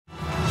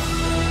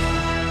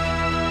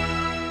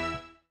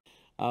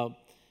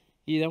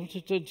I want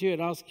to turn to you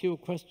and ask you a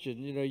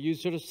question. You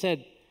sort of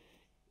said,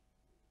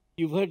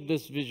 you've heard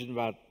this vision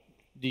about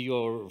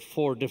your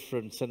 4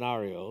 different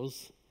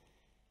scenarios.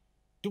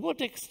 To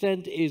what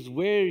extent is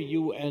where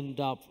you end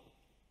up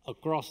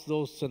across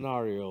those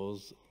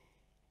scenarios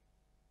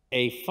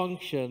a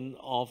function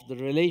of the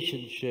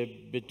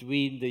relationship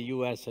between the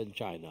US and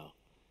China?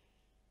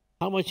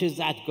 How much is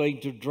that going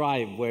to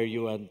drive where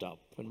you end up?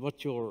 And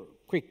what's your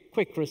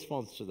quick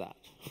response to that?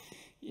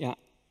 Yeah,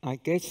 I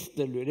guess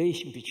the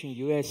relation between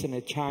US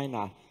and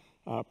China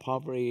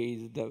probably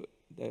is the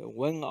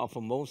one of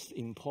the most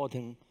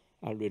important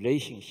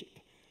relationship,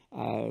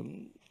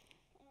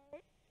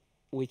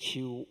 which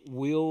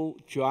will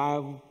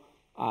drive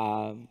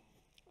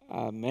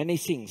many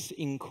things,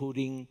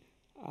 including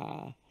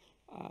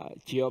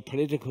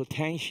geopolitical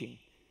tension.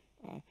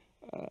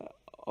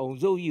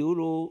 Although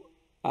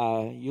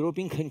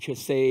European countries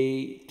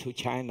say to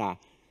China,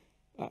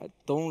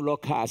 don't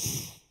look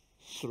us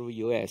through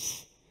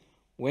US.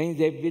 When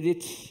they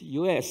visit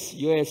US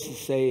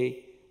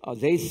say, or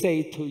they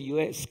say to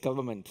US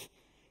government,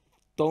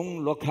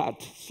 don't look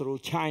at through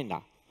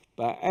China.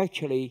 But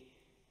actually,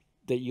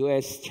 the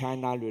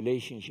US-China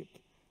relationship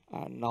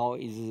now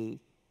is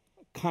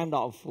kind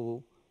of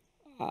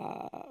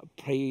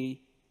play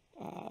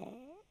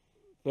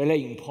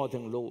very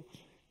important role.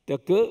 The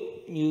good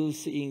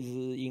news is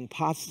in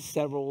past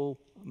several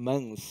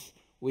months,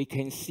 we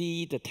can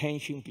see the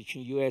tension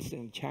between US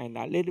and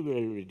China a little bit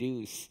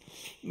reduced.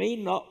 May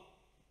not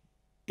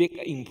big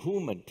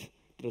improvement,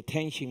 the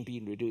tension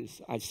being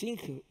reduced. I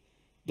think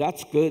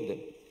that's good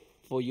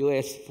for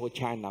US, for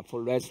China, for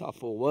the rest of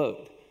the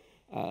world.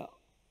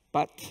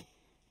 But at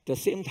the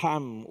same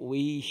time,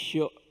 we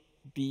should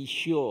be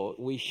sure,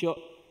 we should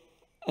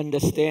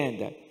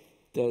understand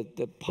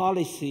the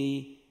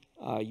policy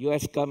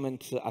US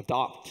government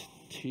adopt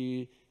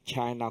to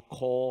China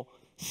called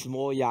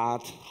small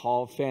yard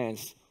hall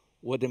fence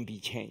wouldn't be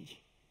changed.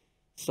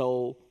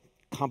 So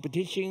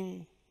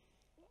competition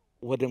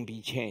wouldn't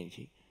be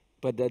changed,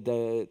 but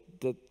the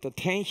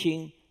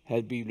tension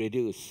has been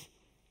reduced.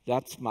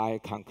 That's my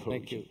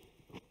conclusion.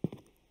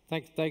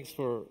 Thank you. Thanks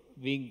for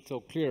being so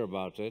clear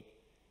about it.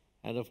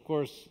 And of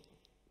course,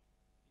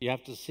 you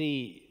have to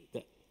see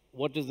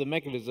what is the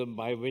mechanism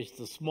by which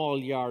the small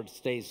yard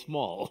stays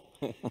small,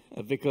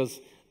 because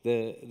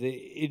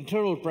the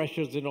internal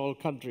pressures in all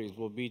countries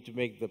will be to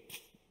make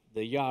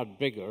the yard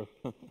bigger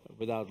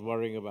without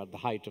worrying about the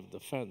height of the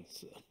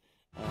fence.